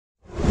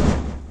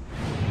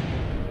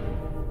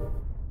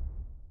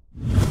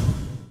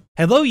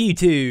Hello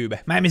YouTube,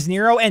 my name is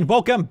Nero and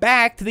welcome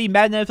back to the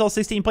Madden NFL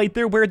 16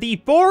 playthrough where the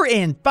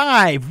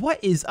 4-5,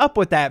 what is up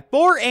with that,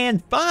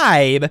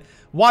 4-5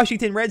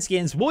 Washington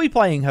Redskins will be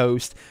playing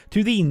host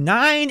to the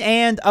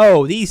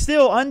 9-0, the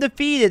still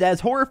undefeated, as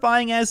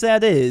horrifying as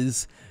that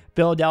is,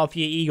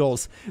 Philadelphia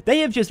Eagles. They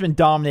have just been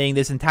dominating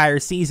this entire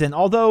season,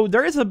 although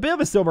there is a bit of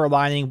a silver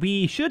lining.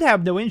 We should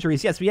have no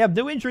injuries. Yes, we have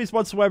no injuries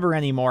whatsoever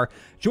anymore.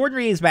 Jordan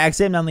Reed is back,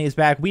 Sam Nunley is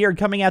back. We are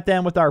coming at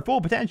them with our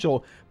full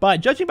potential,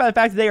 but judging by the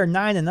fact that they are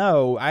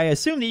 9-0, I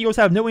assume the Eagles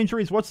have no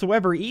injuries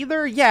whatsoever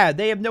either. Yeah,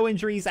 they have no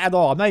injuries at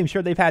all. I'm not even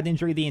sure they've had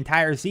injury the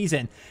entire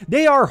season.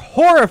 They are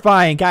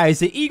horrifying, guys.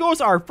 The Eagles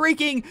are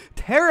freaking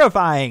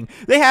terrifying.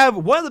 They have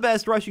one of the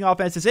best rushing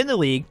offenses in the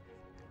league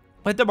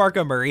with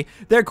DeMarco Murray.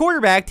 Their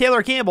quarterback,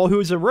 Taylor Campbell, who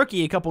was a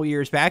rookie a couple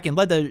years back and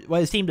led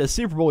his team to the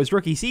Super Bowl his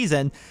rookie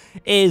season,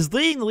 is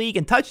leading the league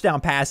in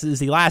touchdown passes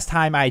the last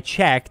time I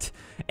checked.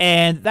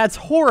 And that's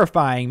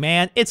horrifying,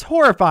 man. It's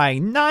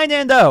horrifying.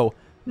 9-0.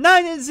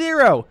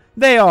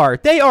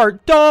 9-0. They are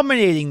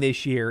dominating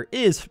this year. It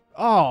is,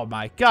 oh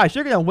my gosh,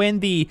 they're going to win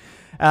the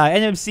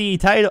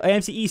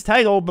NFC East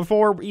title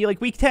before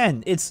like week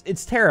 10.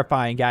 It's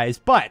terrifying, guys,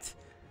 but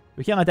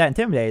we can't let that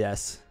intimidate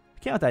us.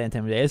 Can't let that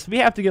intimidate us. We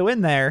have to go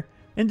in there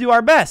and do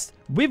our best.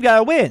 We've got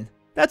to win.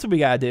 That's what we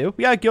got to do.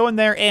 We got to go in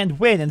there and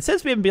win. And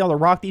since we haven't been able to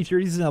rock these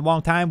jerseys in a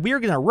long time, we are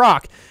going to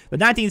rock the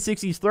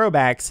 1960s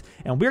throwbacks,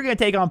 and we're going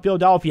to take on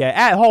Philadelphia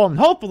at home. And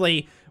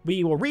hopefully,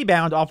 we will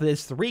rebound off of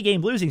this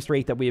 3-game losing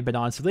streak that we have been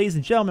on. So, ladies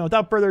and gentlemen,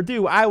 without further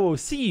ado, I will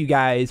see you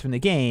guys when the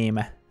game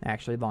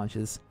actually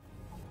launches.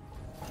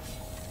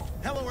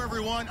 Hello,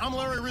 everyone. I'm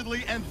Larry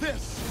Ridley, and this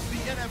is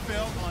the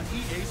NFL on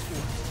EA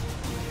Sports.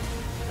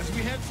 As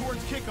we head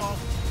towards kickoff,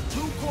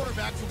 two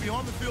quarterbacks will be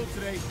on the field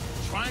today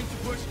trying to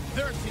push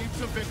their team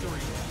to victory.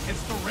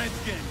 It's the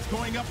Redskins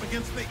going up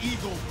against the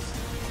Eagles.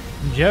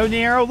 Joe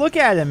Nero, look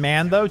at him,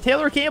 man, though.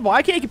 Taylor Campbell,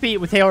 I can't compete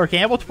with Taylor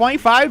Campbell.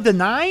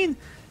 25-9?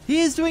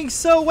 He is doing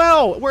so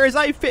well, whereas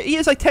he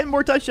has like 10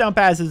 more touchdown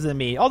passes than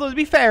me. Although, to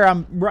be fair,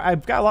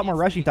 I've got a lot more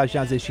rushing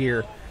touchdowns this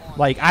year.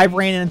 Like, I've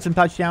ran in some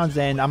touchdowns,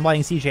 and I'm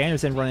letting C.J.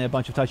 Anderson run in a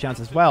bunch of touchdowns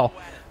as well.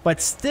 But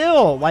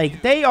still,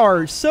 like, they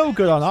are so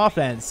good on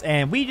offense,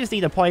 and we just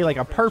need to play, like,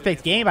 a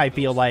perfect game, I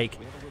feel like,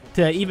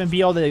 to even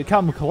be able to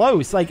come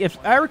close. Like, if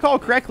I recall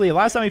correctly,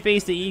 last time we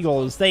faced the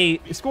Eagles,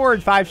 they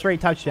scored 5 straight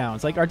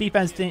touchdowns. Like, our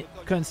defense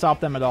couldn't stop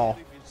them at all.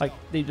 Like,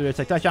 it's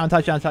like touchdown,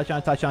 touchdown,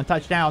 touchdown, touchdown,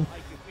 touchdown.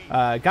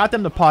 Got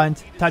them to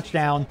punt,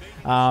 touchdown,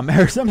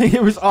 or something.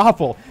 It was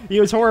awful. It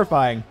was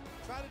horrifying.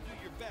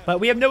 But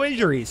we have no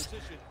injuries,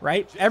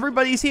 right?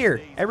 Everybody's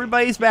here.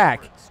 Everybody's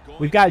back.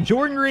 We've got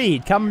Jordan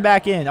Reed coming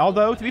back in.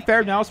 Although, to be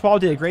fair, Niles Paul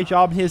did a great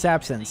job in his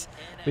absence.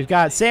 We've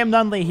got Sam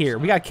Nunley here.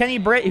 We got Kenny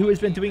Britt, who has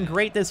been doing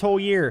great this whole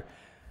year.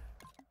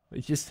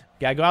 We just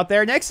got to go out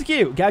there and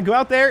execute. Got to go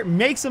out there,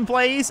 make some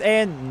plays,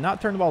 and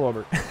not turn the ball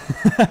over.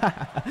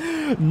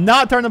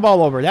 Not turn the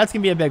ball over. That's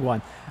going to be a big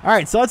one. All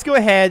right, so let's go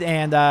ahead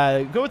and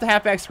go with the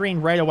halfback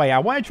screen right away. I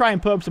want to try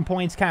and put up some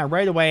points kind of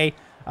right away.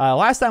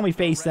 Last time we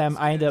faced them,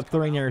 I ended up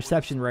throwing an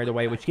interception right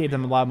away, which gave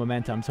them a lot of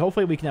momentum. So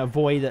hopefully we can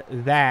avoid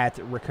that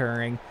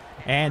recurring.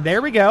 And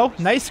there we go.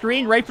 Nice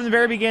screen right from the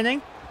very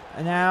beginning.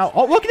 And now,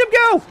 oh, look at him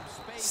go!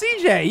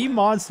 CJ, you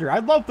monster. I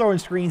love throwing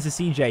screens to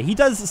CJ. He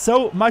does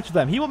so much of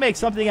them. He will make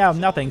something out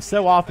of nothing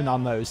so often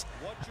on those.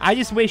 I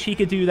just wish he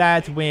could do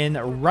that when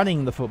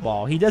running the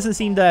football. He doesn't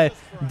seem to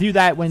do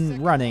that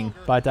when running.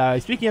 But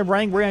speaking of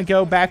running, we're going to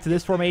go back to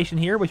this formation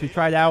here, which we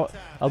tried out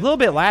a little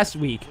bit last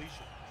week.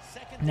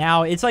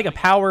 Now, it's like a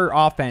power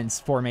offense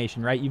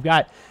formation, right? You've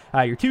got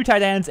your 2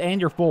 tight ends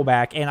and your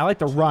fullback, and I like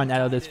to run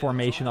out of this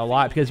formation a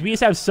lot because we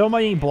just have so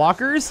many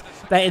blockers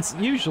that it's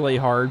usually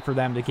hard for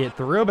them to get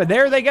through. But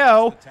there they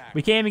go.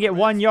 We can't even get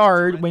 1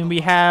 yard when we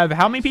have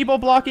how many people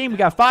blocking? We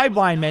got 5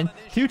 linemen,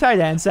 2 tight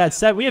ends. That's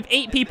 7. We have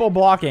 8 people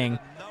blocking.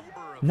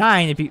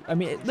 9 if you, I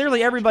mean,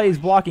 literally everybody's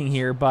blocking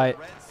here, but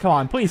come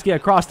on, please get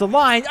across the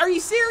line. Are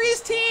you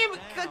serious, team?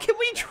 Can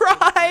we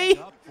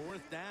try?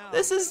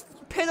 This is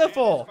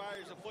pitiful.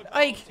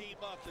 Like,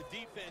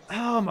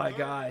 oh my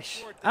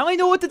gosh. I don't even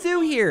know what to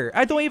do here.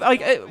 I don't even,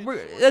 like,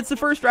 that's the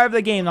first drive of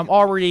the game. I'm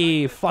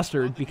already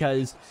flustered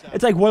because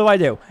it's like, what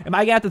do? Am I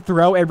going to have to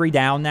throw every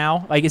down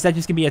now? Like, is that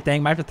just going to be a thing?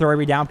 Am I have to throw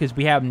every down because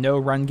we have no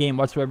run game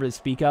whatsoever to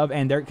speak of?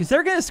 And because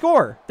they're going to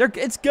score.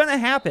 It's going to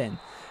happen.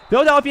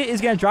 Philadelphia is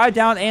going to drive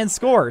down and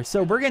score.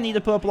 So we're going to need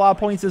to put up a lot of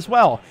points as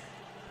well.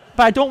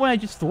 But I don't want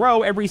to just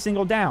throw every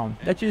single down.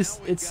 That's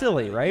just, it's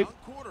silly, right?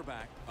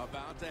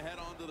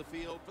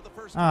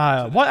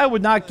 What I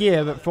would not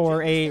give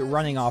for a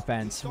running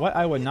offense. What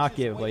I would not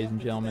give, ladies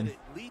and gentlemen.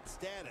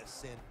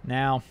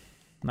 Now,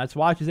 let's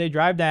watch as they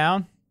drive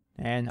down.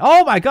 And,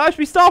 oh my gosh,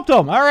 we stopped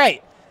them. All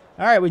right.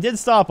 All right, we did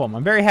stop them.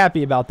 I'm very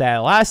happy about that.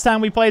 Last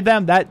time we played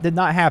them, that did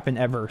not happen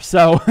ever.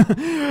 So,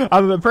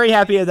 I'm pretty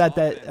happy that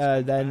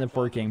ended up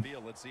working.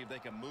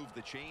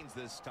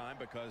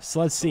 So,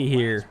 let's see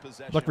here.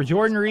 Look for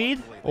Jordan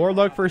Reed or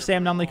look for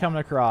Sam Nunley coming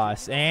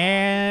across.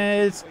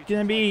 And it's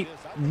going to be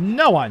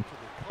no one.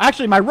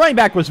 Actually, my running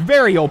back was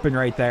very open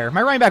right there.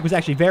 My running back was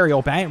actually very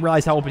open. I didn't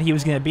realize how open he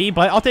was going to be,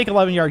 but I'll take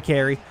 11-yard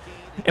carry.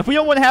 If we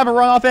don't want to have a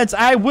run offense,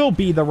 I will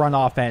be the run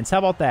offense. How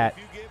about that?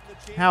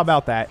 How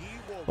about that?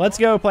 Let's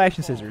go play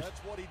action scissors.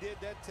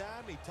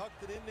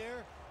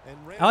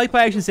 I like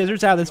play action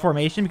scissors out of this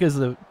formation because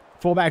the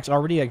fullback's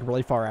already like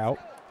really far out.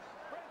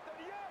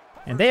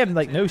 And they have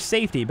like no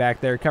safety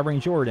back there covering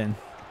Jordan,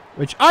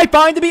 which I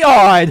find to be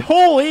odd.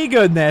 Holy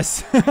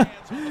goodness.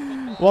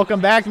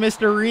 Welcome back,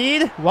 Mr.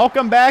 Reed.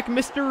 Welcome back,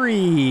 Mr.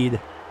 Reed.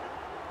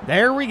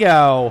 There we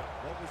go.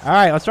 All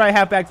right, let's try a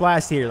halfback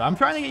blast here. I'm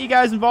trying to get you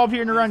guys involved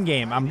here in the run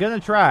game. I'm going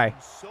to try.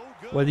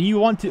 Whether you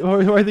want to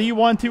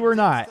or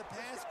not.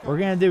 We're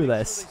going to do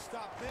this.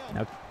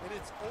 Now,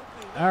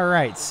 all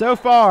right, so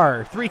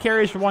far, 3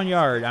 carries for 1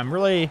 yard. I'm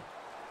really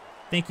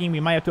thinking we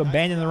might have to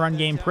abandon the run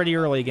game pretty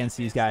early against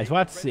these guys. We'll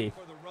have to see.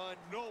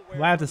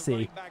 We'll have to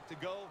see.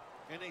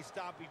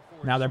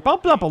 Now, they're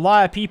bumping up a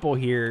lot of people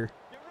here,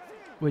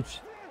 which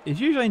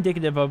is usually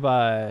indicative of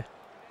a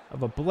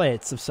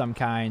blitz of some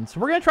kind.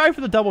 So we're going to try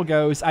for the double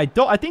goes. I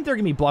think they're going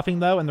to be bluffing,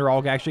 though, and they're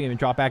all actually going to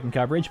drop back in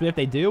coverage. But if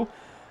they do,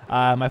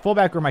 my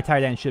fullback or my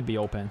tight end should be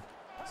open.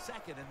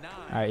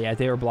 All right, yeah,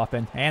 they were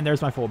bluffing. And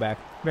there's my fullback.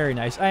 Very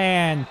nice.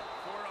 And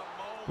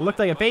looked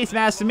like a face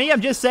mask to me.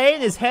 I'm just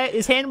saying his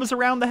hand was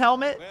around the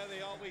helmet.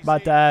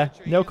 But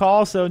no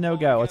call, so no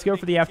go. Let's go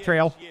for the F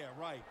trail.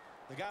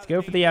 Let's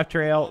go for the F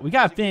trail. We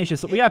got to finish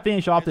this. We got to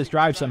finish off this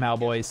drive somehow,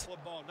 boys.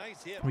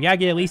 We got to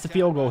get at least a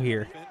field goal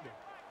here.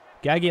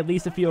 Got to get at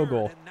least a field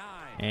goal.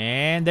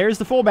 And there's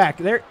the fullback.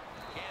 There.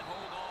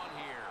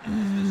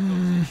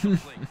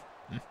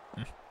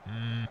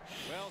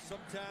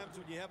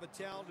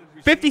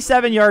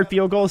 57-yard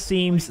field goal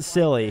seems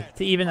silly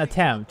to even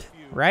attempt,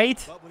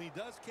 right?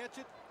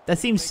 That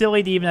seems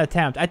silly to even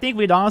attempt. I think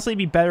we'd honestly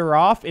be better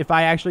off if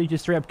I actually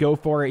just straight up go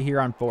for it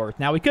here on 4th.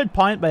 Now, we could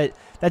punt, but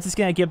that's just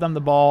going to give them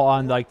the ball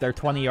on like their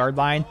 20-yard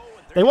line.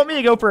 They want me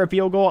to go for a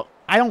field goal.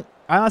 I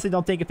honestly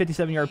don't think a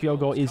 57-yard field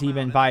goal is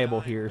even viable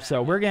here.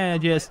 So we're going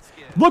to just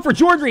look for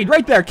Jordan Reed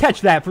right there.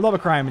 Catch that for love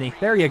of criminy.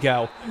 There you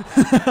go.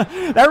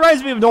 That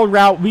reminds me of an old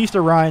route we used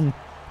to run.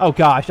 Oh,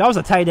 gosh. I was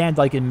a tight end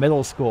like in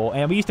middle school.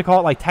 And we used to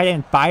call it like tight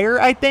end fire,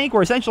 I think.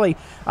 Where essentially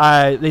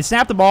they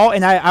snapped the ball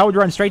and I would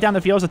run straight down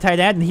the field as a tight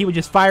end. And he would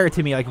just fire it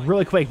to me like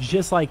really quick,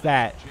 just like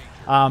that.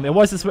 It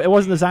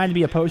wasn't designed to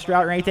be a post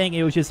route or anything.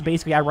 It was just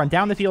basically I run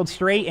down the field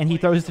straight and he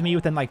throws it to me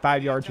within like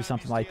 5 yards or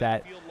something like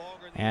that.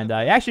 And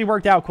it actually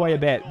worked out quite a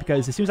bit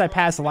because as soon as I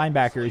passed the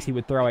linebackers, he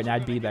would throw it and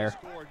I'd be there.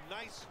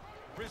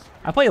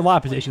 I play a lot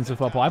of positions in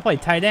football. I play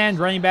tight end,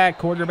 running back,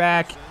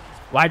 quarterback,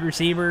 wide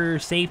receiver,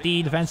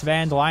 safety, defensive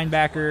end,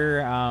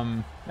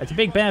 linebacker. It's a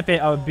big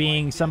benefit of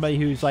being somebody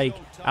who's like,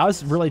 I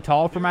was really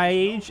tall for my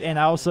age, and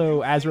I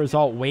also, as a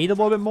result, weighed a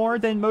little bit more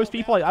than most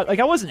people.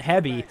 I wasn't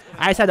heavy.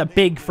 I just had a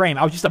big frame.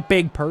 I was just a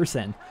big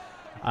person,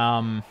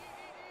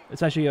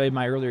 especially in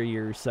my earlier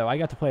years. So I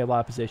got to play a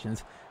lot of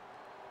positions.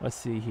 Let's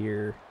see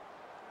here.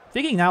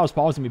 Thinking now his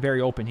ball is going to be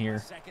very open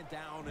here.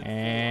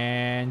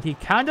 And he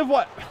kind of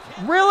what?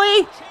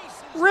 Really?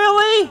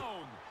 Really?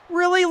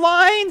 Really,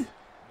 line?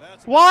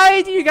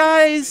 Why do you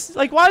guys,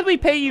 like, why did we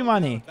pay you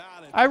money?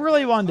 I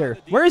really wonder.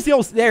 Where's the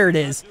old, there it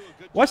is.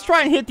 Let's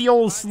try and hit the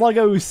old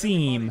sluggo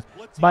seam.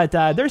 But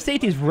their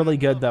safety is really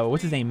good, though.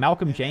 What's his name?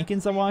 Malcolm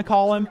Jenkins, I want to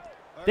call him.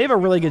 They have a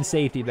really good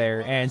safety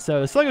there. And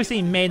so the sluggo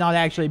seam may not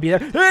actually be there.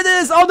 There it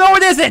is. Oh, no,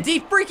 it isn't. He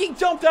freaking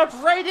jumped up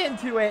right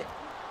into it.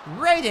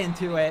 Right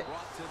into it.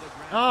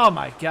 Oh,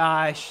 my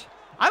gosh.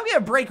 I'm going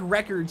to break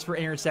records for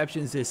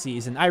interceptions this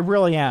season. I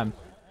really am.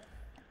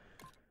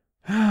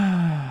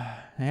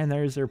 And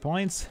there's their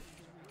points.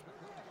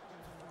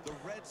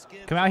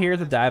 Come out here at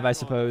the dive, I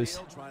suppose.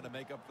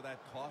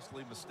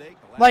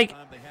 Like,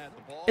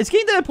 it's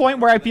getting to the point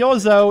where I feel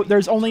as though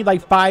there's only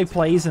like 5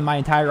 plays in my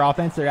entire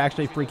offense that are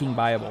actually freaking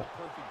viable.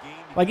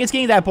 Like, it's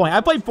getting to that point.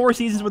 I've played 4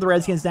 seasons with the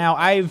Redskins now.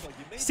 I've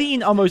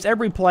seen almost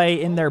every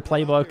play in their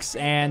playbooks,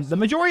 and the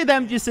majority of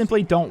them just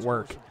simply don't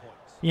work.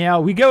 You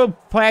know, we go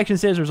play action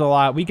scissors a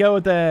lot. We go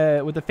with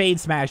the fade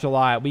smash a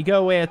lot. We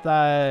go with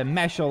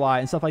mesh a lot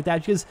and stuff like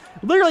that because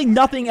literally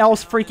nothing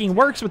else freaking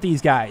works with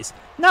these guys.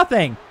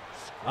 Nothing.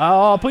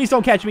 Oh, please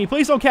don't catch me.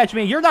 Please don't catch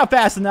me. You're not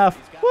fast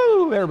enough.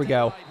 Woo, there we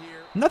go.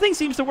 Nothing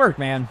seems to work,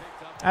 man.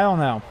 I don't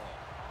know.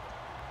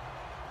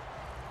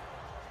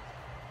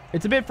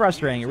 It's a bit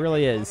frustrating. It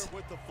really is.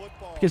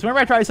 Because whenever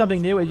I try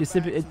something new, it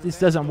just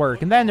doesn't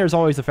work. And then there's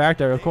always the fact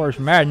that, of course,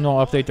 Madden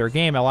will update their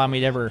game and allow me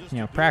to ever,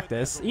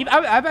 practice.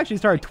 I've actually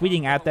started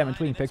tweeting at them and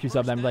tweeting pictures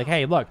of them like,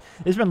 hey, look,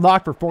 it's been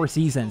locked for 4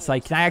 seasons.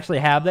 Like, can I actually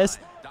have this?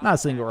 Not a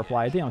single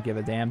reply. They don't give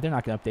a damn. They're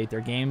not going to update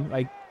their game.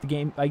 Like,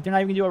 they're not even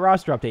going to do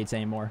roster updates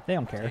anymore. They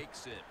don't care.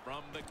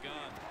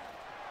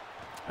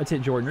 Let's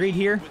hit Jordan Reed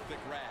here.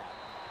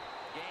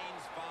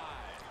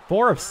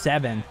 4 of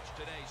 7.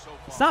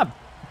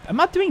 I'm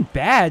not doing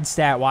bad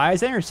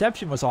stat-wise. The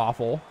interception was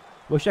awful.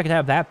 Wish I could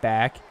have that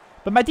back.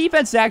 But my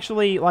defense is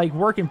actually, like,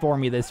 working for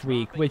me this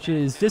week, which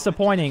is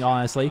disappointing,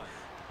 honestly.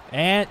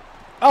 And,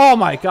 oh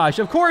my gosh,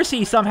 of course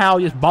he somehow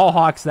just ball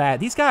hawks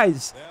that. These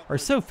guys are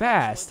so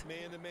fast.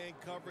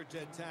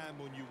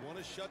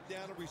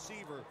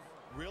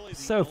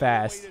 So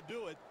fast.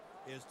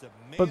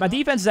 But my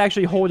defense is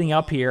actually holding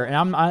up here, and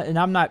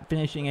I'm not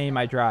finishing any of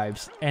my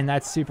drives, and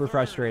that's super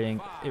frustrating.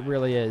 It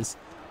really is.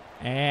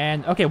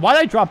 And okay, why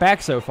did I drop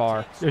back so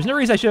far? There's no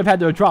reason I should have had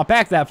to drop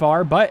back that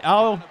far, but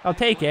I'll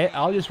take it.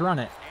 I'll just run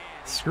it.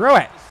 Screw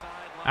it.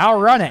 I'll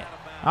run it.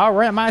 I'll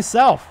run it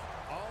myself.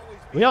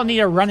 We don't need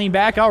a running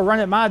back. I'll run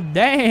it my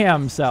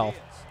damn self.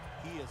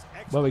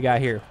 What we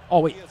got here? Oh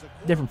wait,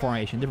 different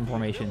formation. Different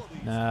formation.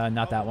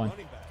 Not that one.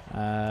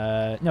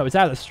 No, it's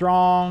out of the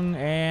strong.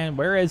 And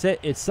where is it?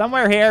 It's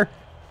somewhere here.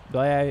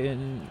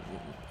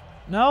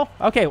 No?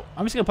 Okay,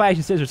 I'm just gonna play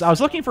action scissors. I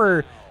was looking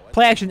for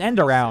play action end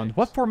around.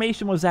 What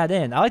formation was that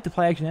in? I like the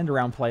play action end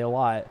around play a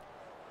lot.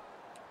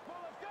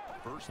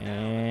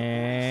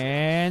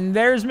 And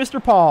there's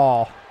Mr.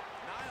 Paul.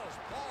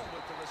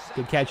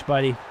 Good catch,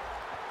 buddy.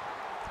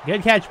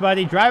 Good catch,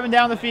 buddy. Driving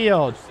down the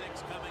field.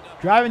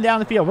 Driving down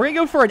the field. We're going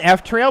to go for an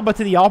F trail, but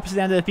to the opposite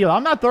end of the field.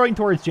 I'm not throwing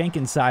towards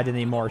Jenkins' side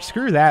anymore.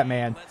 Screw that,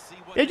 man.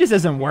 It just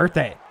isn't worth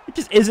it. It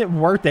just isn't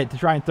worth it to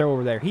try and throw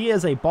over there. He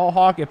is a ball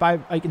hawk, if I,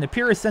 like, in the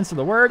purest sense of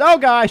the word. Oh,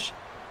 gosh.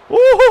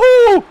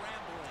 Woo-hoo-hoo!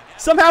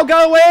 Somehow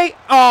got away.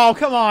 Oh,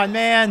 come on,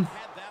 man.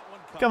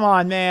 Come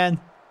on, man.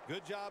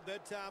 Good job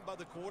that time by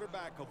the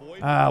quarterback.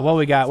 What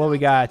we got? What we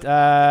got?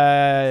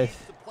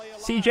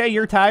 CJ,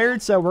 you're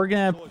tired, so we're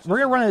gonna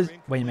run a.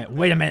 Wait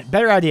a minute.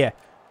 Better idea.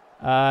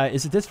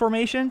 Is it this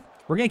formation?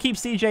 We're gonna keep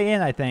CJ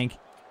in, I think.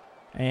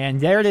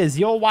 And there it is,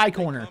 the old Y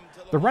corner.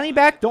 The running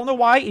back, don't know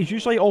why, is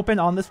usually open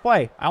on this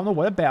play. I don't know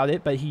what about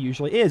it, but he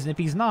usually is. And if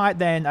he's not,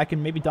 then I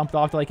can maybe dump it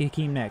off to like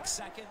Hakeem Nicks.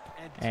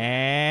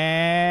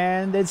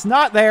 And it's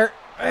not there.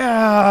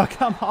 Oh,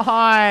 come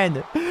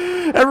on.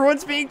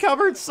 Everyone's being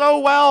covered so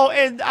well,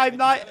 and I'm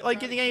not like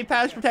getting any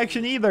pass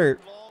protection either.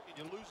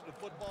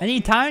 I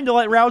need time to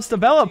let routes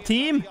develop,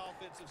 team.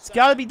 It's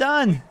got to be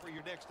done.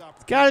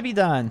 It's got to be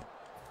done.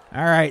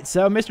 All right,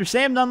 so Mr.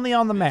 Sam Nunley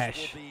on the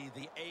mesh.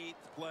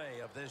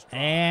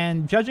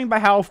 And judging by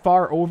how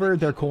far over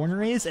their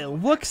corner is, it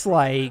looks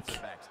like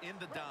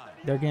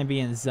they're going to be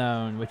in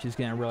zone, which is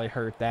going to really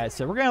hurt that.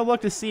 So we're going to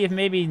look to see if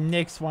maybe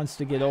Nix wants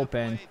to get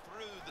open.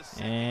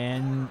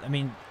 And, I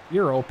mean,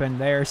 you're open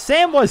there.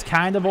 Sam was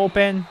kind of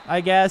open, I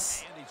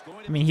guess.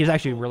 I mean, he was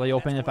actually really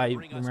open, if I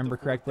remember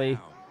correctly.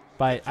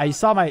 But I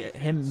saw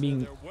him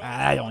being,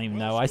 I don't even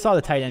know. I saw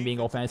the tight end being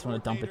open. I just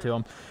want to dump it to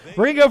him.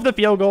 We're going to go for the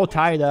field goal,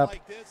 tie it up,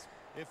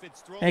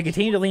 and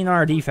continue to lean on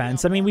our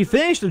defense. I mean, we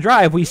finished the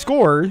drive. We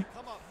scored.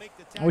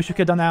 I wish we could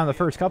have done that on the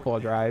first couple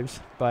of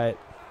drives, but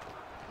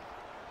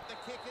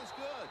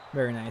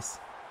very nice.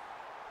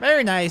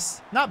 Very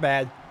nice. Not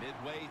bad.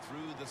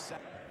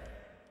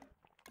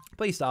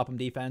 Please stop him,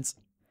 defense.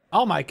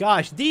 Oh my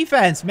gosh,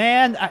 defense,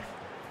 man.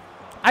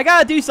 I got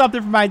to do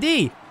something for my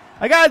D.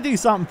 I got to do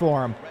something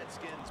for him.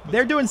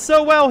 They're doing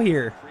so well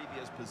here.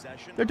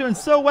 They're doing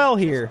so well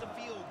here.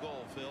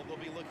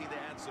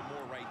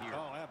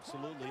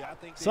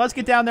 So let's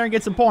get down there and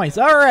get some points.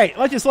 All right,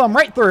 let's just let them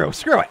right through.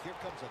 Screw it.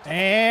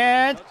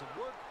 And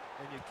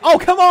oh,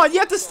 come on. You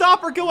have to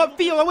stop or go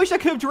upfield. I wish I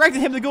could have directed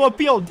him to go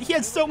upfield. He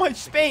had so much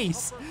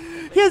space.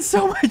 He had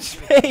so much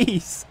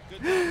space.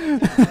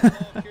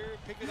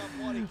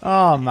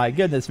 Oh, my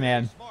goodness,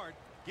 man.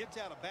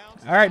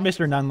 All right,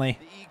 Mr. Nunley.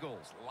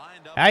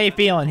 How you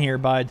feeling here,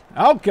 bud?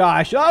 Oh,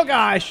 gosh. Oh,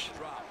 gosh.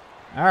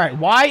 All right,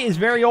 Y is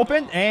very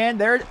open, and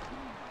there.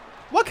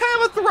 What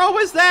kind of a throw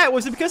was that?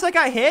 Was it because I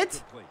got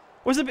hit?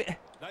 Was it?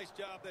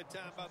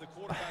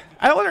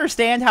 I don't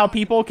understand how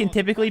people can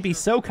typically be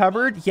so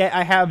covered, yet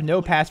I have no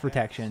pass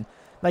protection.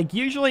 Like,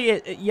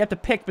 usually you have to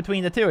pick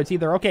between the two. It's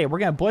either, okay, we're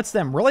going to blitz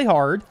them really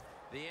hard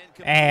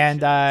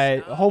and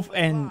hope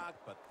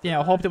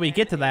that we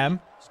get to them,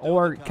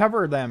 or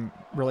cover them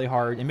really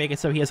hard and make it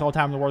so he has all the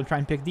time in the world to try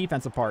and pick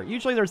defense apart.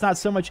 Usually there's not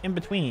so much in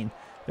between.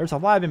 There's a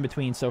lot of in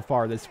between so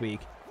far this week.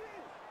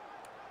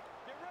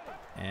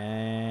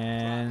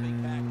 And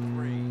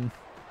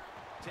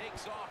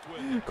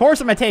of course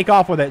I'm going to take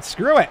off with it.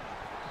 Screw it.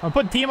 I'm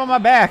going to put team on my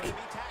back.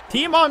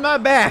 Team on my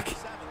back.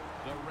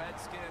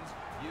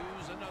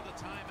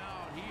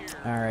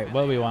 All right,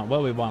 what do we want? What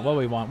do we want? What do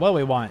we want? What do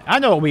we want? I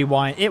know what we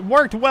want. It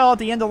worked well at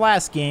the end of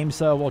last game,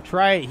 so we'll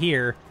try it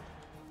here.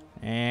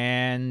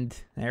 And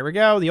there we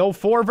go. The old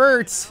 4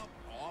 verts.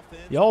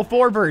 The old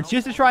 4 verts.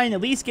 Just to try and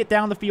at least get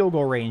down the field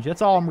goal range.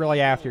 That's all I'm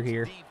really after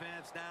here.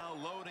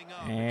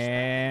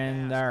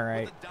 And all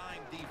right.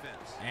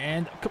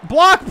 And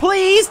block,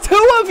 please.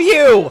 2 of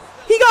you.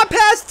 He got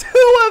past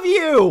 2 of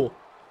you.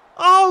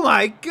 Oh,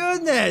 my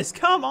goodness.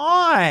 Come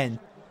on.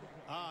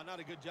 Yeah, not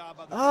a good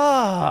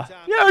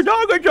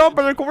job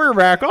by the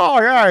quarterback.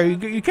 Oh, yeah,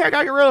 you can't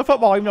get rid of the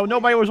football even though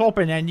nobody was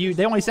open, and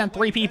they only sent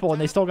 3 people,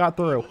 and they still got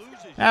through.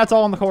 That's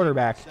all on the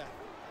quarterback.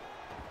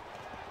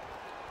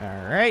 All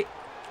right.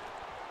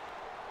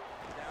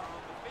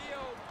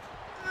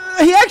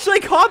 He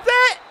actually caught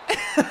that?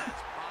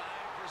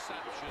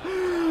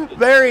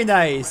 Very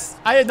nice.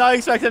 I did not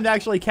expect him to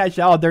actually catch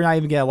that. Oh, they're not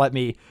even going to let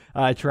me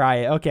try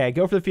it. Okay,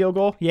 go for the field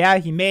goal. Yeah,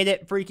 he made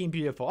it. Freaking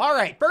beautiful. All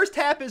right, first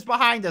half is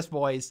behind us,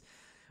 boys.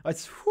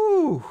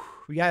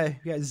 We We gotta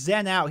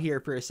zen out here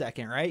for a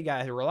second, right? You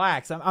gotta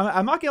relax.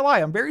 I'm not gonna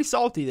lie, I'm very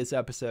salty this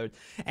episode,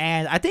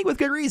 and I think with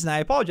good reason. I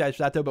apologize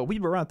for that though, but we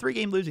were on a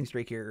 3-game losing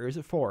streak here, or is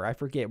it 4? I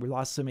forget. We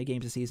lost so many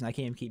games this season, I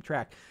can't even keep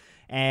track.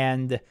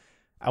 And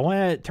I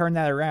want to turn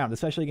that around,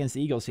 especially against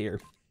the Eagles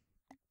here.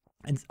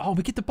 And oh,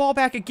 we get the ball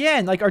back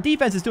again. Like, our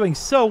defense is doing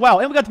so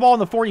well, and we got the ball in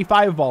the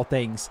 45 of all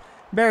things.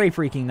 Very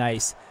freaking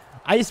nice.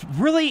 I just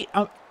really,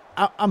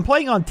 I'm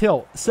playing on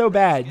tilt so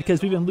bad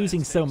because we've been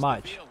losing so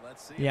much.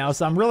 You know,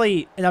 so I'm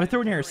really, and I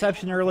threw an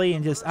interception early,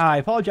 and just, I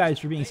apologize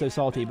for being so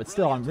salty, but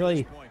still, I'm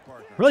really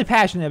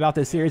passionate about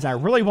this series, and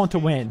I really want to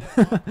win.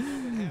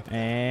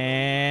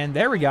 And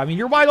there we go. I mean,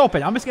 you're wide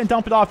open. I'm just going to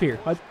dump it off here.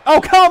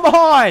 Oh, come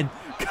on!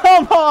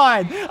 Come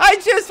on! I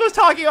just was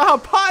talking about how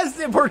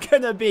positive we're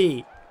going to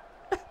be.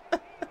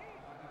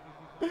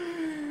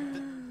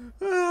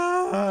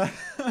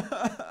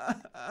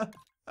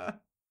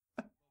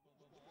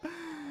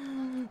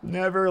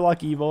 Never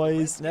lucky,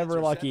 boys. Never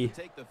lucky.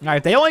 All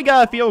right, they only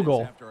got a field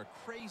goal.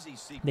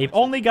 They've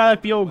only got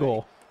a field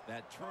goal.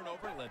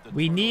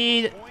 We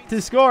need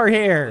to score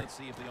here.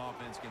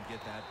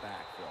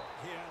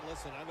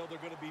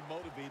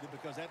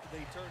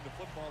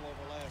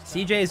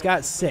 CJ's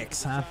got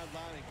 6, huh?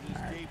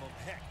 All right.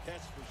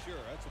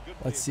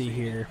 Let's see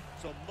here.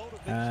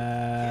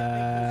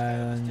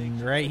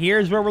 Right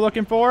here's where we're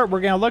looking for.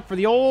 We're going to look for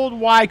the old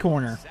Y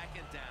corner.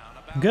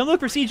 I'm going to look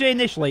for CJ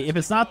initially. If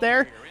it's not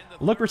there,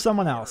 look for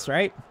someone else,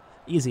 right?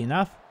 Easy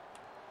enough.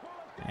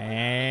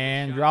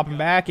 And drop him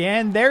back,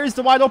 and there's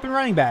the wide open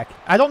running back.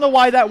 I don't know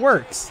why that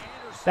works.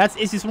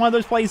 It's just one of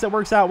those plays that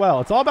works out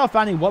well. It's all about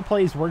finding what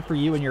plays work for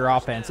you and your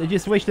offense. I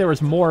just wish there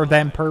was more of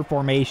them per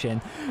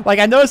formation. Like,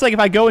 I noticed, like, if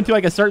I go into,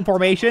 like, a certain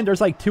formation,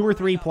 there's, like, 2 or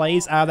 3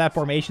 plays out of that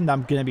formation that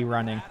I'm going to be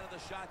running.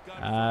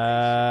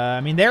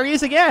 I mean, there he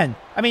is again.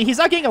 I mean, he's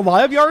not getting a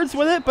lot of yards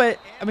with it, but,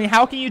 I mean,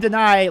 how can you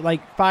deny,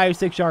 like,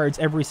 5-6 yards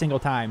every single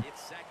time?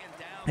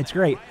 It's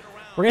great.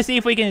 We're going to see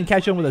if we can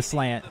catch him with a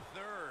slant.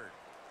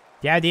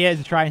 The idea is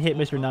to try and hit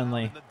Mr.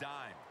 Nunley.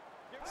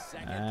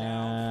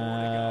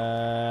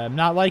 I'm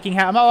not liking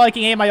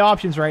any of my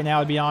options right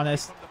now, to be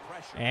honest.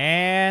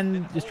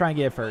 And just try and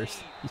get it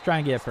first. He's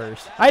trying to get it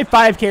first. I have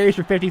 5 carries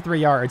for 53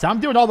 yards. I'm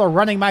doing all the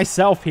running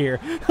myself here.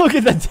 Look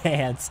at the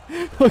dance.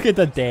 Look at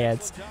the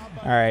dance.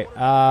 All right.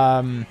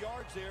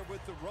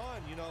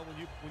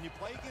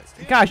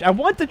 Gosh, I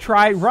want to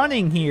try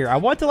running here. I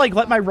want to, like,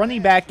 let my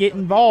running back get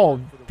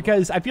involved,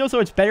 because I feel so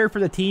it's better for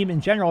the team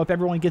in general if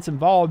everyone gets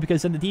involved,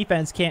 because then the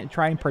defense can't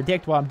try and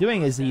predict what I'm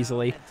doing as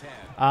easily.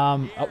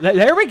 Oh,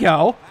 there we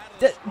go.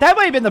 That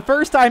might have been the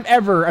first time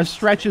ever a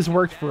stretch has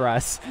worked for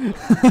us.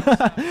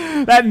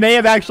 That may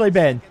have actually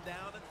been.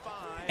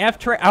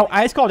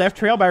 I just called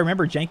F-Trail, but I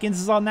remember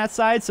Jenkins is on that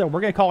side, so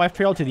we're going to call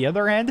F-Trail to the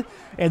other end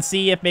and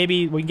see if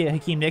maybe we can get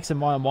Hakeem Nixon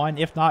one-on-one.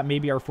 If not,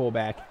 maybe our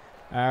fullback.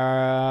 You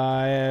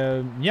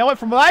know what?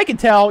 From what I can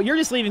tell, you're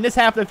just leaving this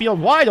half of the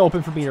field wide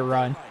open for me to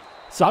run.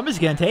 So I'm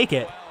just going to take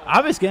it.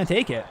 I'm just going to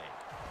take it.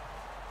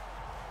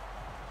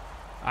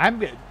 I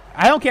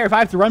don't care if I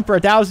have to run for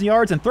 1,000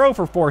 yards and throw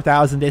for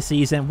 4,000 this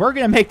season. We're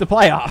going to make the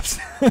playoffs.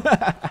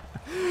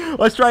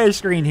 Let's try a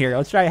screen here.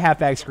 Let's try a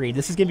halfback screen.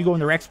 This is going to be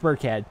going to Rex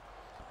Burkhead.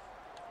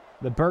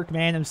 The Burke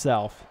man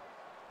himself.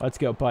 Let's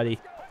go,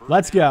 buddy.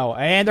 Let's go.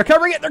 And they're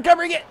covering it. They're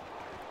covering it.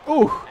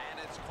 Ooh.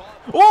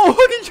 Oh,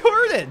 look at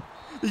Jordan.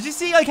 Did you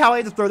see, like, how I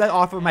had to throw that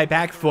off of my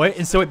back foot,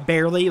 and so it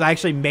barely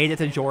actually made it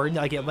to Jordan?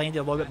 Like, it landed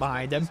a little bit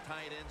behind him.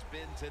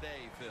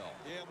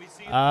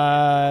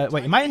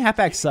 Wait, am I in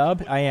halfback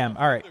sub? I am.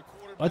 All right.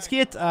 Let's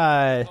get,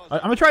 I'm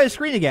going to try the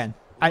screen again.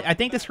 I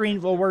think the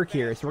screen will work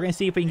here, so we're going to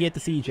see if we can get the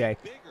CJ.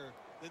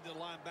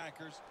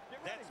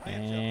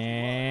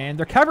 And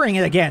they're covering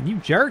it again. You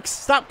jerks.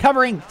 Stop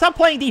covering. Stop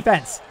playing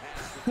defense.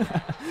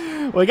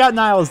 We got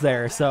Niles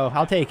there, so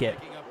I'll take it.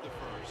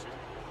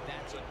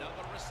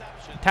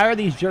 I'm tired of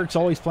these jerks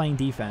always playing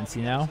defense,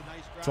 you know?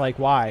 It's like,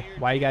 why?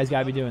 Why you guys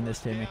got to be doing this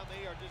to me?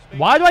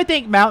 Why do I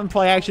think mountain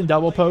play action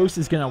double post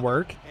is going to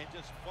work?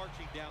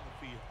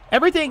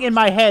 Everything in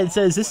my head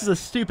says this is a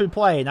stupid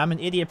play, and I'm an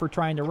idiot for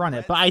trying to run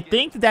it. But I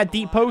think that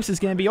deep post is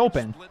going to be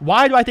open.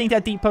 Why do I think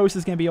that deep post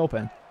is going to be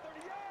open?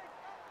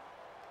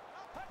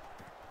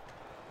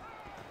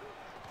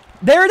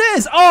 There it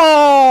is!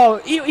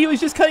 Oh! He was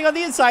just cutting on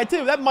the inside,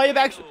 too. That might have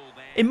actually...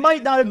 It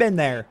might not have been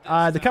there.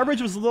 The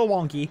coverage was a little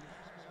wonky.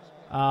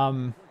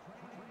 I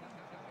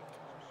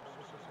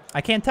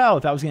can't tell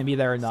if that was going to be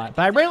there or not.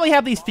 But I rarely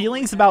have these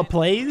feelings about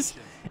plays,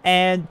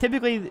 and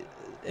typically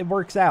it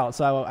works out.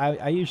 So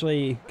I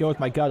usually go with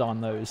my gut on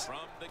those.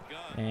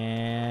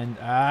 And,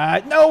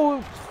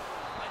 no!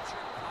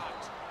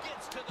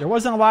 There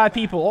wasn't a lot of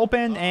people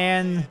open,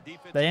 and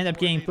they ended up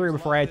getting through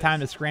before I had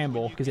time to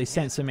scramble because they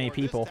sent so many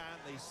people.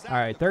 All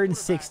right, 3rd and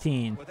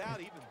 16.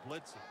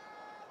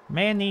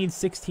 Man needs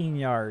 16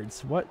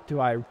 yards. What do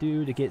I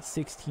do to get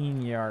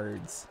 16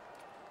 yards?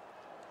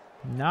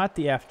 Not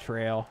the F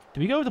trail.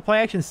 Do we go with the play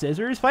action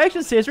scissors? Play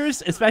action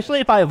scissors,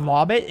 especially if I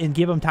lob it and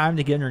give them time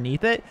to get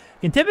underneath it,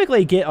 can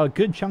typically get a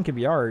good chunk of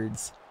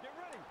yards.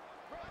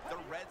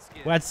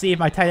 Let's see if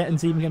my tight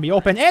end's even going to be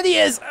open. And he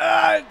is!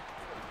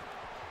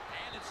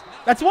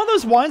 That's one of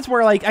those ones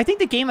where, like, I think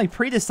the game, like,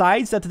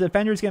 pre-decides that the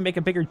defender is going to make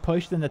a bigger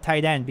push than the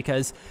tight end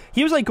because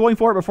he was, like, going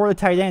for it before the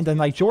tight end, and,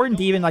 like, Jordan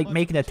didn't even, like,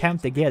 make an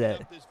attempt to get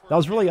it. That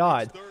was really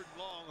odd.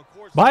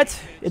 But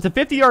it's a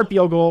 50-yard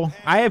field goal.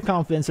 I have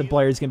confidence that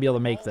Blair is going to be able to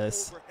make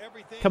this.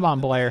 Come on,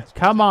 Blair.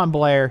 Come on,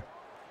 Blair.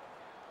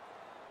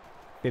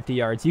 50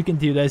 yards. You can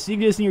do this. You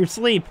can do this in your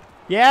sleep.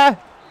 Yeah?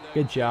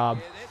 Good job.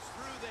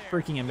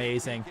 Freaking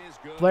amazing.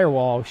 Blair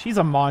Wall, she's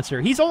a monster.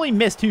 He's only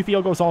missed 2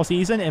 field goals all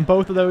season, and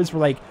both of those were,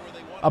 like,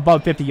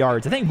 above 50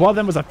 yards. I think one of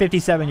them was a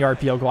 57-yard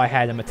field goal I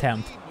had him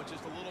attempt.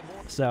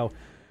 So,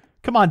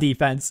 come on,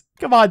 defense.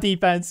 Come on,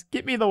 defense.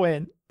 Get me the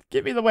win.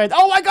 Get me the win.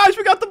 Oh, my gosh,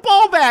 we got the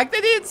ball back.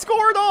 They didn't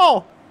score at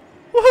all.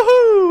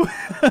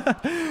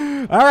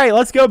 Woohoo! All right,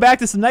 let's go back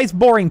to some nice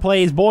boring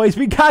plays, boys.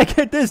 We got to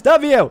get this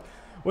W.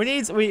 We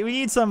need some, we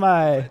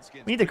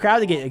need the crowd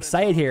to get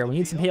excited here. We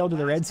need some hail to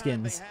the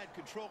Redskins.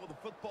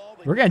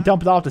 We're going to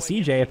dump it off to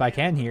CJ if I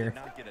can here.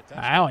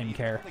 I don't even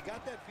care.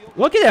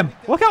 Look at him.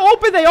 Look how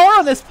open they are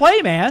on this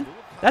play, man.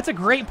 That's a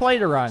great play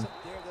to run.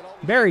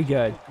 Very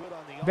good.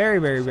 Very,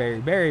 very, very,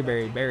 very,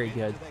 very, very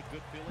good.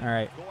 All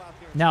right.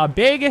 Now, a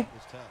big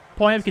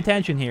point of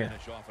contention here.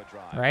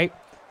 All right.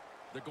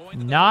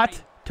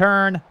 Not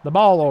turn the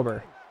ball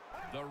over.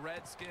 All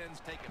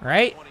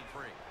right.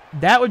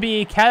 That would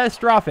be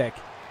catastrophic.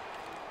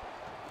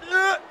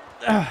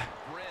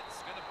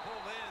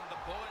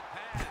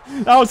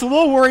 I was a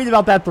little worried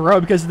about that throw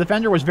because the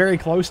defender was very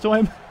close to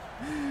him.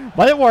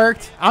 But it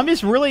worked. I'm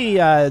just really,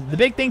 the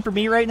big thing for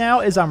me right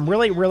now is I'm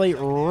really, really,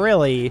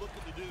 really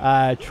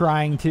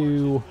trying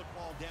to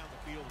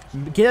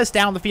get us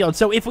down the field.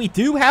 So if we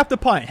do have to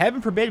punt,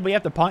 heaven forbid we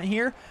have to punt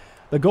here,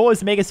 the goal is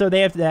to make it so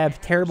they have to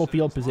have terrible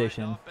field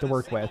position to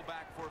work with.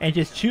 And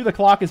just chew the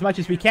clock as much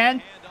as we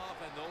can.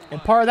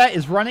 And part of that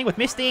is running with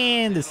Mr.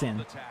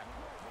 Anderson.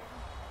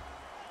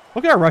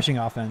 Look at our rushing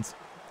offense.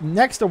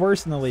 Next to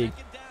worst in the league.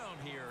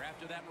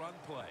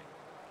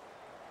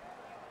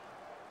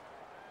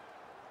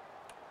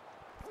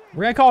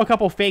 We're going to call a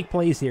couple fake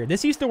plays here.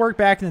 This used to work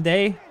back in the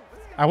day.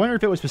 I wonder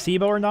if it was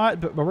placebo or not,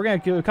 but we're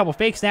going to do a couple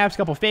fake snaps, a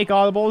couple fake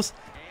audibles,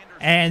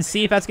 and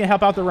see if that's going to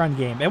help out the run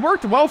game. It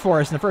worked well for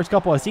us in the first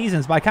couple of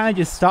seasons, but I kind of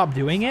just stopped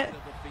doing it.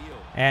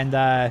 And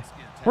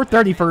we're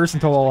 31st in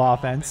total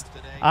offense.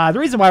 The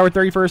reason why we're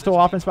 31st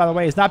total offense, by the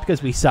way, is not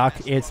because we suck.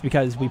 It's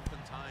because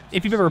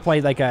if you've ever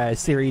played like a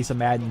series of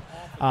Madden,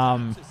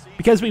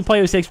 because we play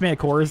with 6-minute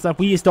quarters stuff,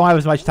 we just don't have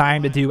as much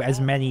time to do as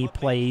many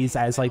plays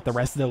as like the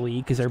rest of the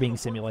league because they're being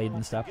simulated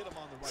and stuff.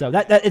 So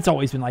that it's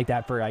always been like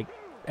that for like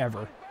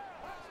ever.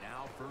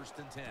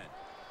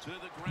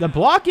 The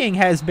blocking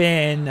has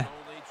been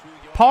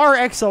par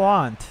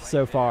excellent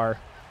so far.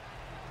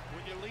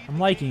 I'm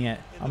liking it.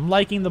 I'm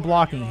liking the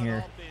blocking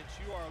here.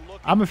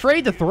 I'm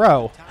afraid to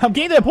throw. I'm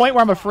getting to the point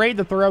where I'm afraid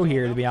to throw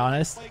here, to be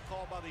honest.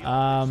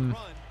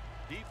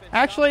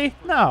 Actually,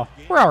 no.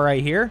 We're all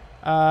right here.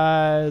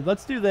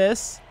 Let's do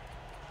this.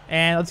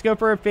 And let's go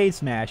for a fade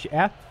smash.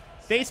 Yeah.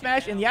 Fade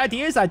smash. And the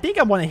idea is I think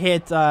I want to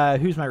hit,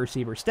 who's my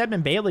receiver?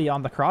 Stedman Bailey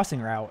on the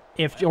crossing route.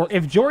 If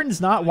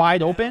Jordan's not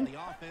wide open,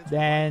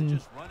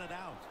 then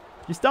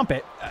just dump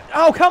it.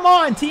 Oh, come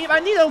on, team. I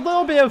need a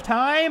little bit of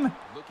time.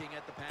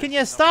 Can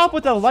you stop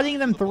with the letting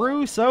them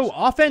through so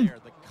often?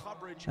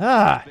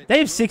 They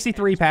have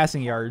 63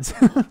 passing yards.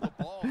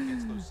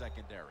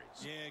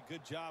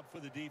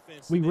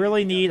 We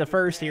really need a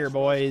first here,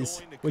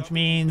 boys, which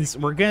means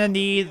we're going to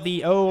need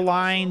the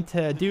O-line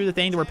to do the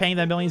thing that we're paying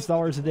them millions of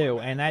dollars to do,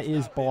 and that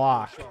is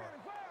block.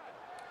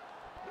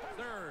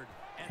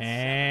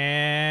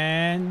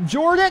 And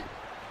Jordan.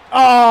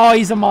 Oh,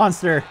 he's a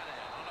monster.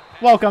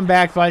 Welcome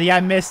back, buddy.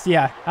 I missed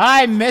you.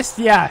 I missed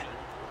you.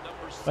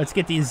 Let's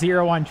get the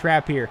 0-1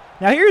 trap here.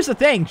 Now, here's the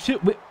thing.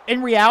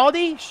 In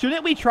reality,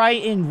 shouldn't we try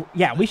and...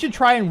 Yeah, we should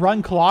try and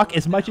run clock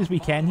as much as we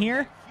can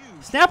here.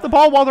 Snap the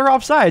ball while they're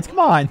offsides. Come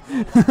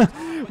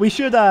on. We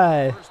should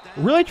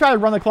really try to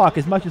run the clock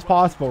as much as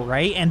possible,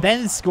 right? And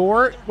then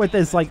score with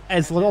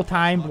as little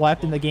time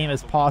left in the game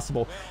as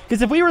possible.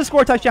 Because if we were to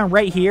score a touchdown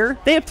right here,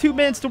 they have 2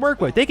 minutes to work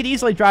with. They could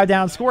easily drive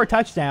down, score a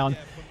touchdown,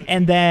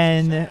 and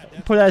then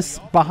put us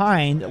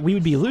behind. We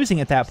would be losing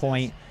at that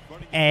point.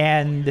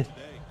 And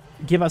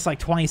give us like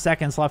 20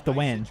 seconds left to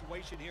win.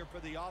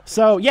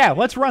 So, yeah,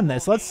 let's run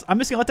this. I'm just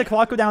going to let the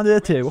clock go down to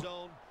the 2.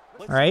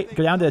 All right,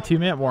 go down to a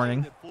 2-minute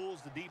warning.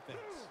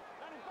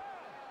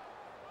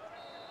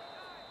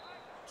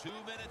 2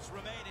 minutes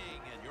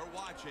remaining, and you're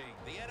watching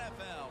the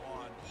NFL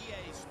on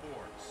EA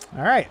Sports.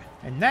 All right,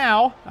 and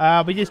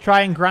now we just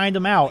try and grind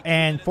them out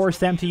and force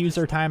them to use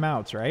their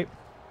timeouts, right?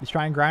 Just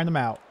try and grind them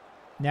out.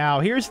 Now,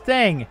 here's the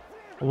thing.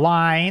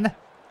 Line,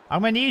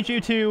 I'm going to need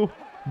you to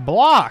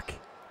block.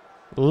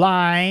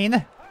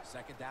 Line.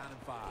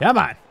 Come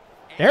on.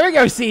 There we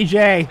go,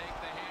 CJ.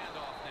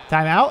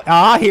 Timeout.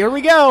 Ah, here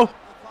we go.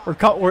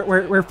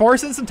 We're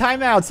forcing some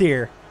timeouts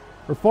here.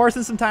 We're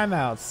forcing some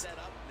timeouts.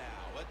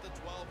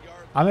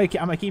 I'm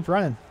gonna keep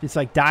running. Just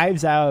like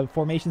dives out of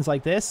formations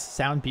like this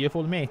sound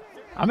beautiful to me.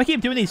 I'm gonna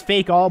keep doing these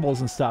fake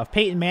audibles and stuff,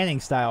 Peyton Manning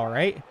style,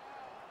 right?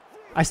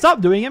 I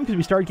stopped doing them because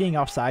we started getting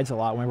offsides a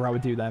lot whenever I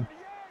would do them.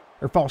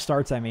 Or false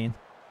starts, I mean.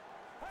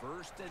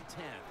 First and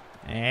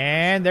 10.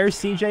 And there's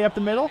CJ up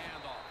the middle.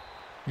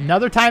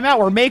 Another timeout.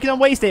 We're making them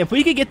waste it. If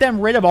we could get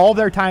them rid of all of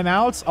their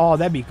timeouts, oh,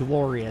 that'd be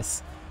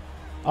glorious.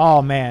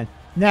 Oh, man.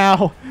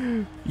 Now,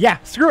 yeah,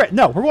 screw it.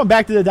 No, we're going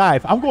back to the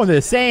dive. I'm going to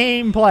the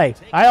same play.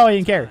 I don't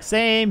even care.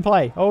 Same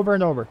play over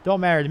and over. Don't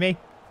matter to me.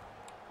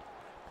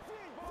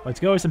 Let's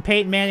go with some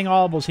Peyton Manning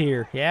audibles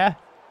here. Yeah?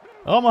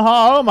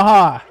 Omaha,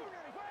 Omaha.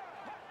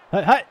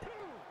 Hut, hut.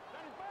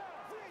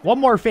 One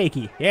more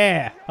fakie.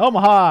 Yeah.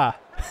 Omaha.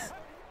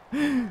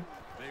 All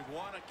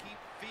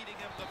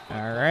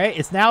right.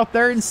 It's now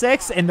 3rd and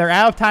 6, and they're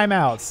out of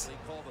timeouts.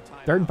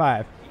 3rd and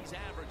 5.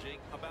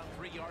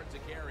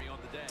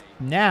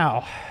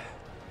 Now,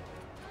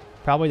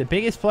 probably the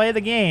biggest play of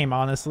the game,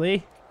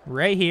 honestly.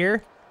 Right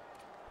here.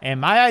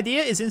 And my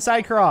idea is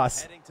inside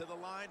cross.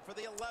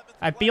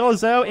 I feel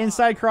as though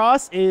inside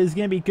cross is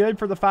going to be good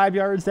for the 5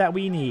 yards that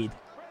we need.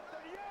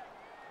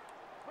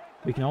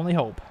 We can only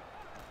hope.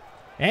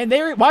 And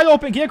they're wide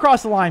open. Get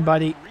across the line,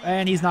 buddy.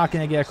 And he's not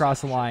going to get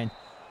across the line.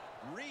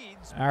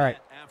 All right.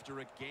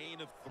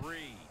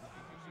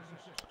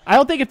 I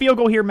don't think a field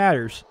goal here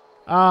matters.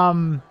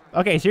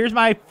 Okay, so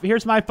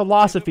here's my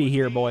philosophy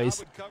here,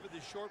 boys.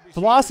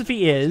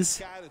 Philosophy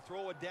is...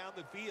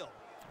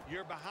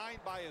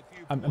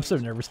 I'm so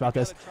nervous about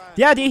this.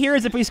 The idea here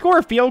is if we score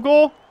a field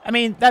goal, I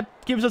mean,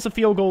 that gives us a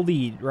field goal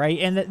lead, right?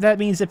 And that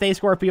means if they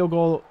score a field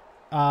goal,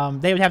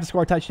 they would have to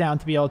score a touchdown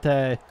to be able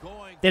to...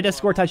 They'd have to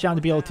score a touchdown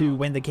to be able to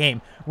win the game.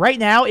 Right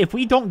now, if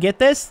we don't get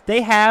this,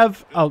 they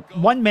have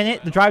 1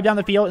 minute to drive down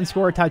the field and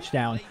score a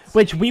touchdown,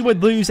 which we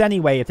would lose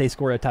anyway if they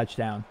scored a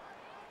touchdown.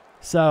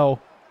 So,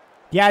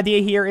 the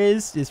idea here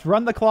is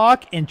run the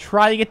clock and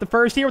try to get the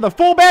first here with a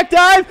fullback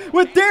dive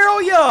with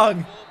Daryl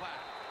Young.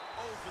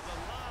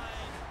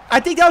 I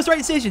think that was the right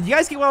decision. You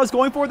guys get what I was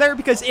going for there?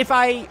 Because if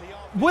I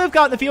would have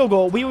gotten the field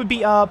goal, we would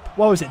be up,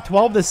 what was it,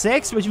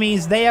 12-6, which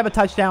means they have a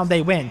touchdown,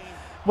 they win.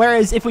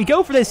 Whereas if we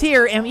go for this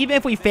here, and even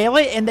if we fail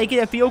it and they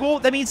get a field goal,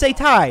 that means they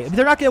tie.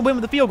 They're not going to win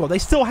with a field goal. They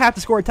still have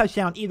to score a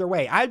touchdown either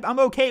way. I'm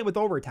okay with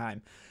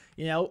overtime.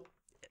 You know,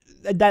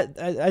 I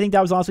think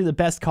that was honestly the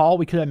best call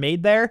we could have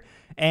made there.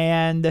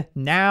 And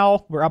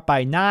now we're up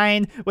by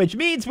 9, which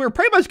means we're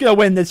pretty much going to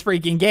win this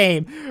freaking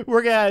game.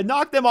 We're going to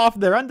knock them off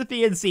their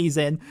undefeated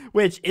season,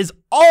 which is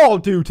all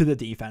due to the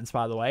defense,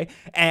 by the way,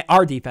 and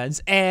our defense.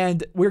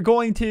 And we're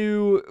going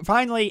to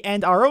finally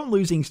end our own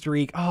losing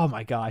streak. Oh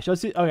my gosh.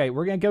 Okay,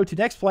 we're going to go to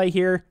next play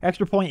here.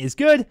 Extra point is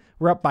good.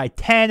 We're up by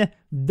 10,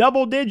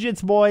 double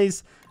digits,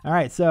 boys. All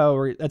right,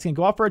 so that's going to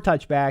go off for a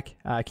touchback.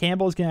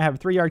 Campbell's going to have a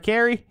 3-yard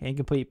carry,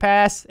 incomplete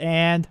pass,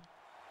 and...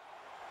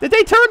 Did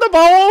they turn the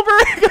ball over?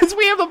 Because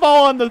we have the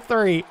ball on the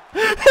 3.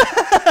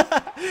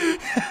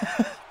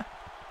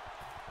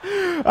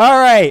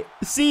 All right,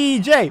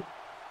 CJ.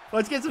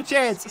 Let's get some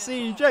chance.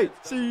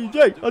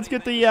 CJ. Let's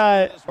get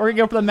the, we're going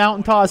to go for the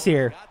mountain toss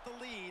here.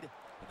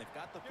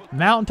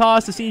 Mountain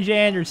toss to CJ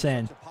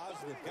Anderson.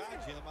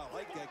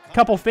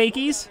 Couple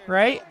fakies,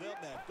 right?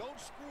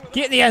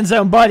 Get in the end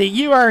zone, buddy.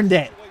 You earned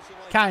it.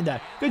 Kinda.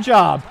 Good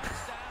job.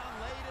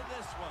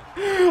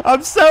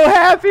 I'm so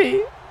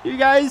happy. You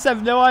guys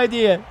have no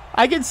idea.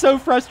 I get so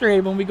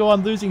frustrated when we go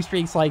on losing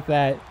streaks like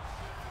that.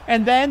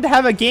 And then to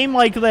have a game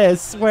like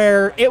this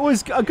where it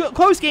was a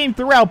close game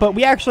throughout, but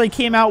we actually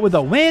came out with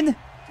a win.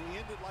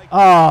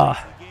 Oh,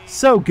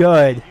 so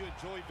good.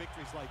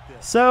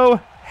 So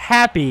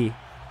happy.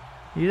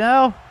 You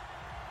know?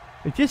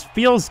 It just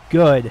feels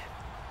good.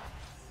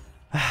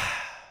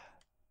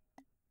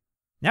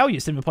 Now we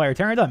just simply play our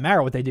turn. It doesn't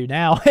matter what they do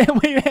now.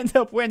 And we end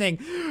up winning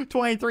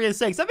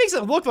 23-6. That makes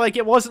it look like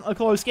it wasn't a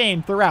close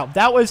game throughout.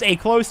 That was a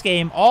close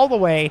game all the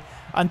way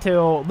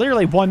until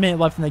literally 1 minute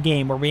left in the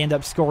game where we end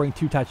up scoring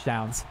 2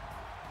 touchdowns.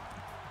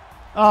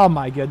 Oh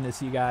my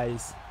goodness, you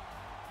guys.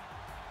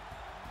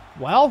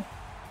 Well,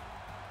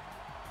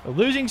 the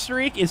losing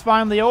streak is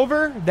finally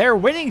over. Their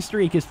winning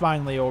streak is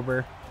finally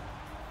over.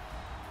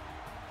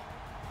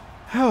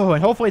 Oh,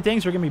 and hopefully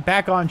things are going to be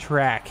back on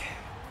track.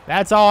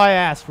 That's all I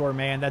asked for,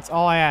 man. That's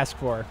all I asked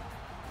for.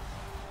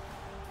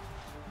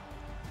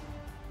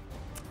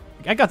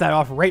 I got that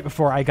off right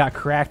before I got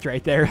cracked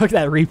right there. Look at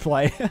that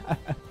replay.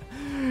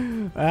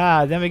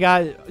 Then we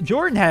got...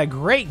 Jordan had a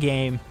great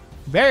game.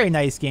 Very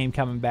nice game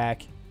coming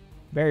back.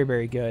 Very,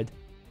 very good.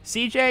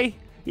 CJ,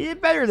 he did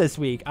better this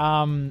week.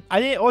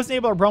 I wasn't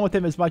able to run with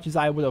him as much as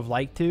I would have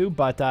liked to,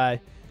 but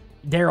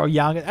Daryl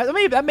Young...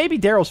 That may be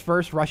Daryl's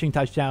first rushing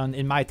touchdown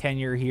in my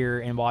tenure here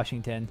in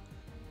Washington.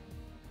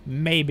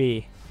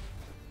 Maybe.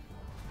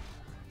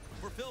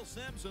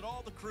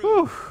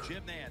 Whew.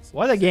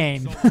 What a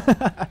game.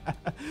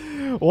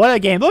 What a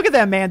game. Look at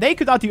them, man. They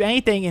could not do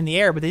anything in the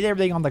air, but they did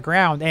everything on the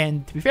ground.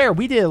 And to be fair,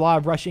 we did a lot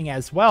of rushing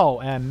as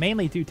well,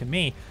 mainly due to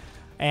me.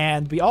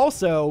 And we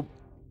also...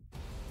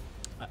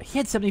 he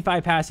had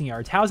 75 passing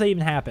yards. How does that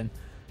even happen?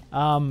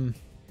 I don't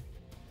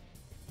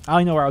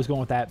even know where I was going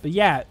with that. But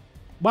yeah.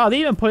 Wow,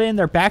 they even put in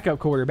their backup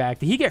quarterback.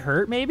 Did he get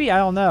hurt maybe? I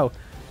don't know.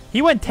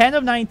 He went 10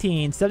 of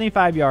 19,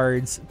 75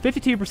 yards,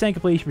 52%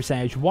 completion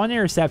percentage, 1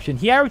 interception.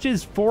 He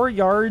averages 4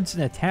 yards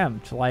an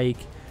attempt. Like,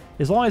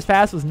 His longest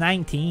pass was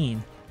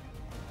 19.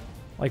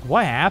 Like,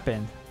 what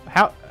happened?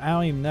 How? I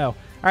don't even know. All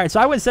right, so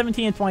I went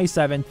 17 and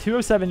 27,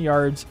 207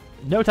 yards,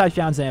 no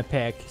touchdowns and a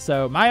pick.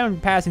 So my own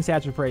passing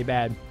stats were pretty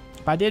bad.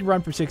 But I did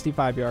run for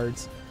 65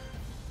 yards.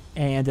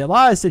 And in a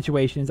lot of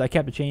situations, I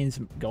kept the chains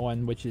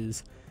going, which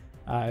is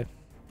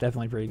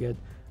definitely pretty good.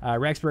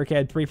 Rexburg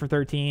had 3 for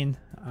 13.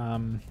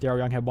 Daryl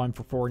Young had 1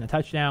 for 4 and a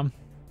touchdown.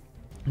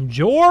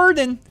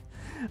 Jordan,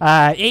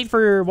 8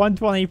 for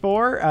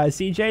 124.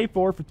 CJ,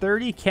 4 for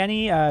 30.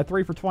 Kenny,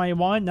 3 for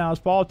 21. Niles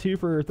Paul, 2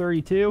 for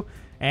 32.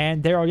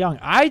 And Daryl Young.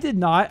 I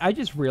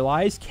just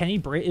realized Kenny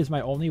Britt is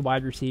my only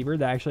wide receiver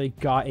that actually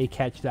got a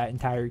catch that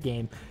entire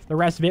game. The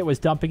rest of it was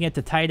dumping it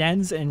to tight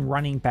ends and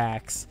running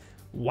backs.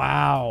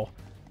 Wow.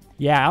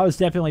 Yeah, I was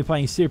definitely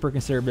playing super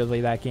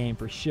conservatively that game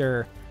for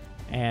sure.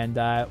 And,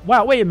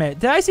 wow, wait a minute.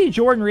 Did I see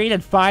Jordan Reed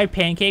had 5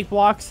 pancake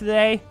blocks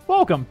today?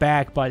 Welcome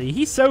back, buddy.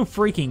 He's so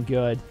freaking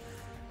good.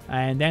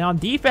 And then on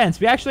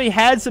defense, we actually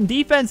had some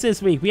defense this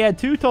week. We had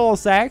 2 total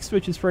sacks,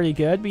 which is pretty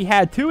good. We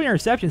had 2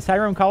 interceptions,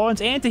 Tyrone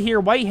Collins and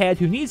Tahir Whitehead,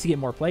 who needs to get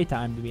more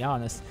playtime, to be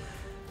honest.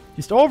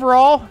 Just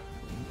overall,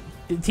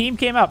 the team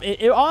came up.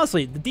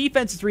 Honestly, the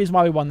defense is the reason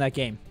why we won that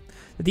game.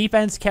 The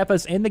defense kept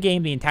us in the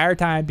game the entire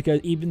time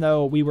because even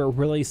though we were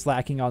really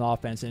slacking on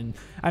offense. And,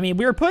 I mean,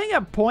 we were putting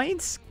up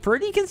points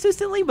pretty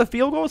consistently with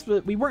field goals,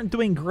 but we weren't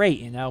doing great,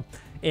 you know.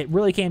 It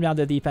really came down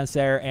to the defense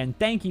there, and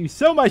thank you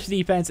so much,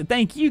 defense, and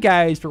thank you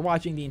guys for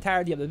watching the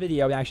entirety of the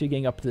video and actually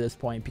getting up to this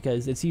point,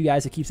 because it's you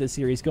guys that keeps this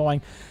series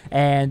going,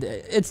 and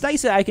it's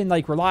nice that I can,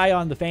 like, rely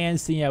on the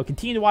fans to, you know,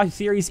 continue to watch the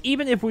series,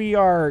 even if we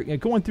are, you know,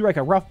 going through, like,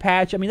 a rough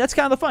patch. I mean, that's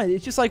kind of the fun.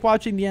 It's just like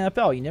watching the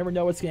NFL. You never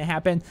know what's going to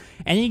happen.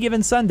 Any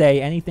given Sunday,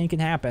 anything can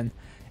happen,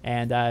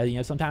 and, you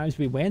know, sometimes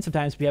we win,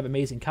 sometimes we have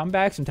amazing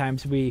comebacks,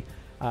 sometimes we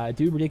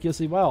do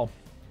ridiculously well.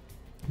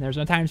 And there's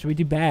no times we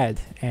do bad,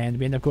 and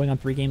we end up going on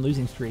 3-game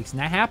losing streaks, and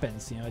that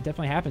happens. You know, it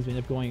definitely happens. We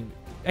end up going...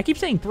 I keep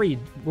saying 3.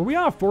 Were we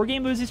on a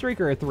 4-game losing streak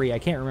or a 3? I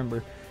can't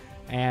remember.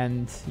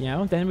 And, you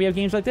know, then we have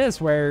games like this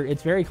where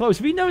it's very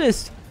close. If you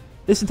noticed,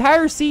 this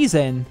entire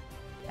season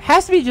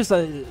has to be just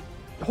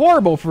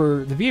horrible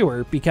for the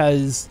viewer,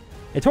 because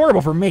it's horrible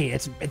for me.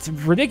 It's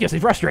ridiculously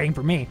frustrating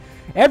for me.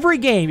 Every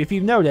game, if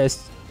you've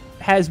noticed,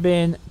 has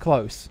been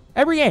close.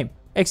 Every game.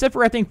 Except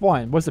for, I think,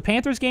 one. Was the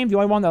Panthers game the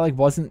only one that, like,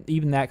 wasn't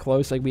even that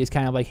close? Like, we just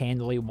kind of, like,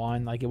 handily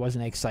won. Like, it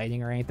wasn't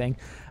exciting or anything.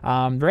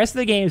 The rest of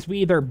the games, we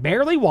either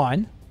barely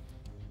won,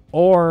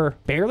 or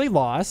barely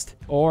lost,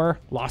 or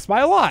lost by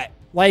a lot.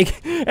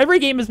 Like, every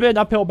game has been an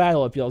uphill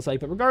battle, it feels like.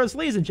 But regardless,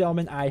 ladies and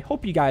gentlemen, I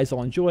hope you guys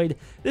all enjoyed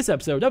this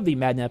episode of the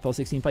Madden NFL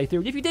 16 playthrough.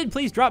 And if you did,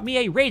 please drop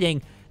me a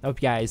rating. I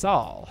hope you guys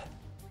all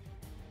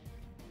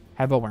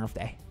have a wonderful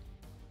day.